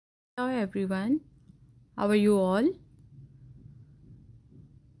Hello everyone, how are you all?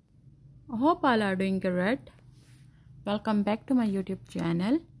 I hope all are doing great. Welcome back to my YouTube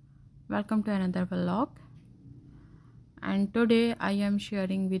channel. Welcome to another vlog. And today I am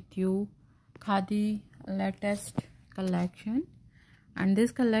sharing with you khaadi latest collection. And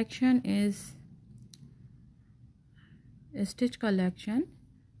this collection is a stitch collection.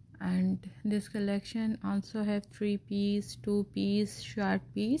 And this collection also have 3-piece, 2-piece, short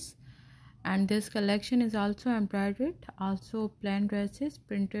piece. And this collection is also embroidered, also plain dresses,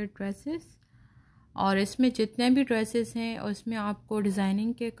 printed dresses. और इसमें जितने भी dresses हैं उसमें आपको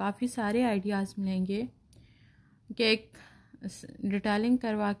designing के काफ़ी सारे आइडियाज़ मिलेंगे कि एक डिटेलिंग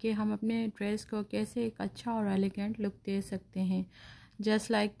करवा के हम अपने ड्रेस को कैसे एक अच्छा और एलिगेंट लुक दे सकते हैं.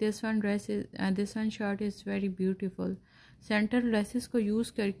 Just like this one shirt is very beautiful. Centre dresses को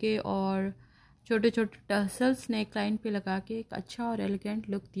यूज़ करके और छोटे छोटे टसल्स नेक लाइन पे लगा के एक अच्छा और एलिगेंट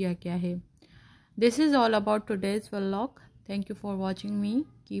लुक दिया गया है. This is all about today's vlog. Thank you for watching me.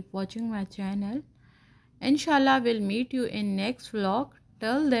 Keep watching my channel. Inshallah we'll meet you in next vlog.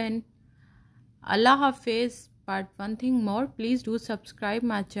 Till then, Allah Hafiz. But one thing more, please do subscribe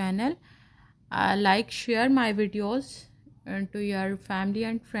my channel, like, share my videos to your family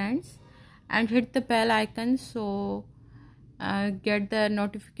and friends, and hit the bell icon so get the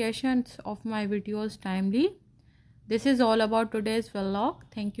notifications of my videos timely. This is all about today's vlog.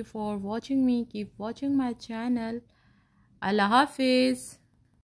 Thank you for watching me. Keep watching my channel. Allah Hafiz.